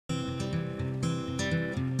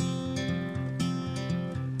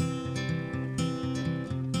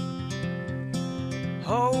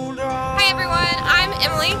Hi everyone, I'm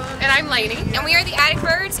Emily. And I'm Lainey. And we are the Attic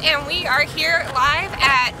Birds, and we are here live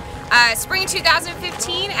at Spring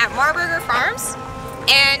 2015 at Marburger Farms.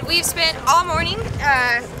 And we've spent all morning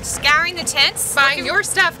scouring the tents. Buying your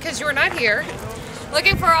stuff because you're not here.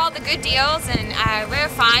 Looking for all the good deals and rare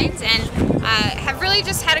finds, and have really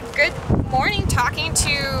just had a good morning talking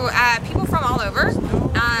to people from all over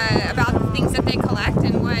about the things that they collect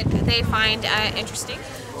and what they find interesting.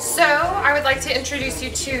 So, I would like to introduce you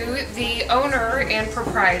to the owner and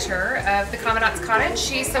proprietor of the Commandant's Cottage.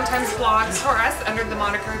 She sometimes blogs for us under the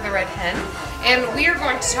moniker The Red Hen, and we are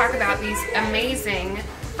going to talk about these amazing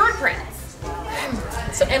bird prints.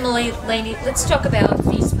 So Emily, Lainey, let's talk about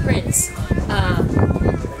these prints.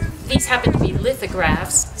 These happen to be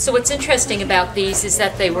lithographs. So what's interesting about these is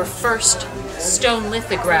that they were first stone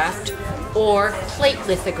lithographed or plate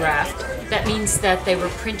lithographed. That means that they were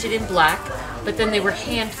printed in black, but then they were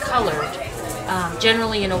hand colored,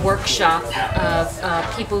 generally in a workshop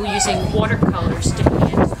of people using watercolors to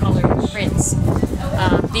hand color prints.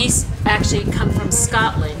 These actually come from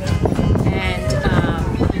Scotland, and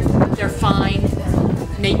they're fine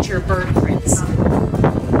nature bird prints.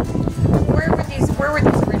 Where were these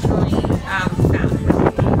originally found?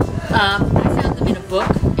 I found them in a book,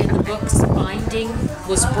 and the book's binding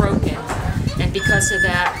was broken. And because of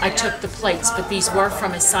that, I took the plates, but these were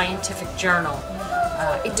from a scientific journal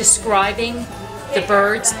describing the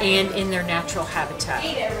birds and in their natural habitat.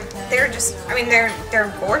 They're just, I mean,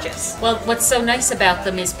 they're gorgeous. Well, what's so nice about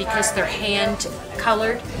them is because they're hand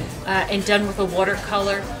colored and done with a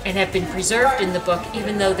watercolor and have been preserved in the book,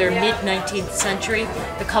 even though they're mid-19th century,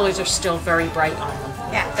 the colors are still very bright on them.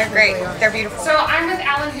 Yeah, they're great. They're beautiful. So I'm with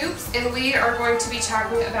Alan Hoops, and we are going to be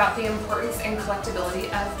talking about the importance and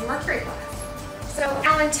collectability of mercury glass. So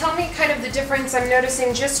Alan, tell me kind of the difference. I'm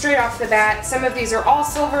noticing just straight off the bat, some of these are all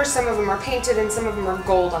silver, some of them are painted, and some of them are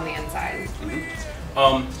gold on the inside.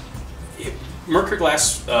 Mercury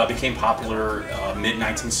glass became popular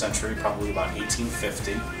mid-19th century, probably about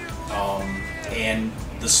 1850, and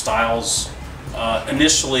the styles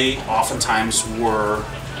initially oftentimes were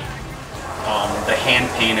the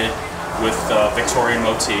hand-painted with Victorian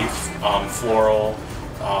motif, floral.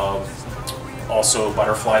 Also,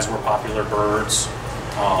 butterflies were popular birds,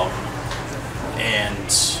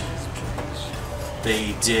 and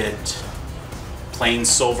they did plain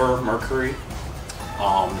silver mercury.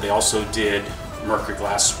 They also did mercury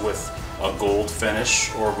glass with a gold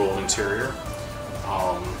finish or gold interior.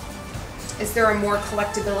 Is there a more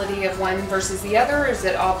collectability of one versus the other, or is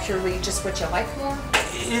it all purely just what you like more?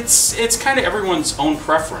 It's kind of everyone's own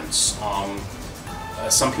preference.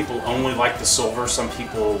 Some people only like the silver. Some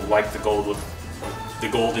people like the gold with the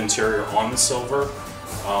gold interior on the silver.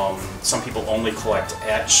 Some people only collect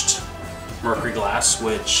etched mercury glass,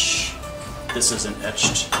 which this isn't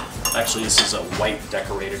etched. Actually, this is a white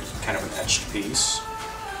decorated, kind of an etched piece.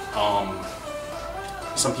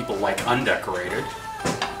 Some people like undecorated.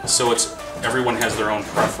 So everyone has their own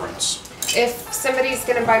preference. If somebody's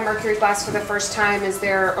going to buy mercury glass for the first time, is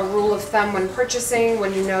there a rule of thumb when purchasing,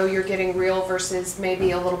 when you know you're getting real versus maybe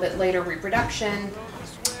a little bit later reproduction?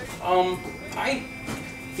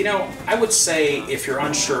 I would say if you're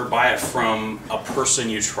unsure, buy it from a person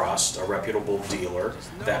you trust, a reputable dealer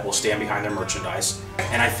that will stand behind their merchandise.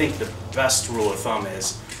 And I think the best rule of thumb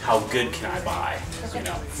is, how good can I buy,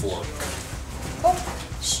 for. Cool.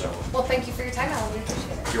 So. Well, thank you for your time, Alan. We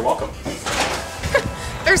appreciate it. You're welcome.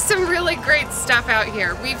 There's some really great stuff out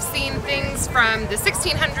here. We've seen things from the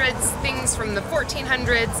 1600s, things from the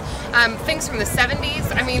 1400s, things from the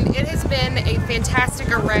 70s. I mean, it has been a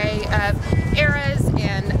fantastic array of eras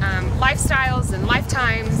and lifestyles and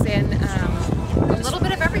lifetimes and a little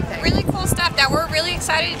bit of everything. Really cool stuff that we're really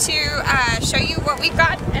excited to show you what we've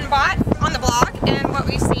got and bought on the blog and what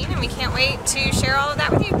we've seen, and we can't wait to share all of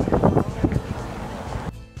that with you.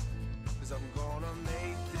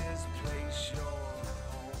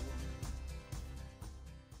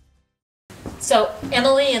 So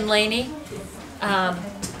Emily and Lainey,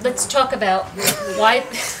 let's talk about why.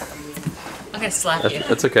 I'm gonna slap you.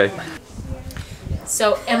 That's okay.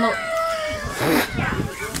 So Emily.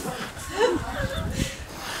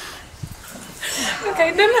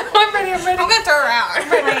 Okay, no, I'm ready. I'm gonna throw her out. I'm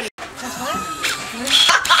ready.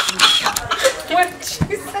 What did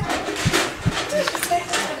you say?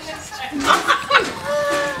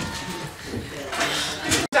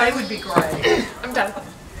 That would be great. I'm done.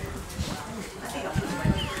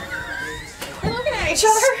 We're looking at each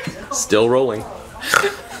other. Still rolling.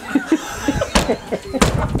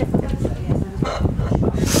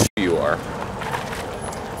 You are.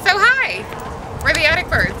 So hi, we're the Attic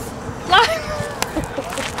Birds. Live.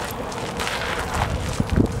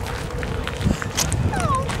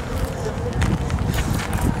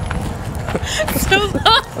 so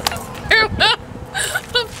long.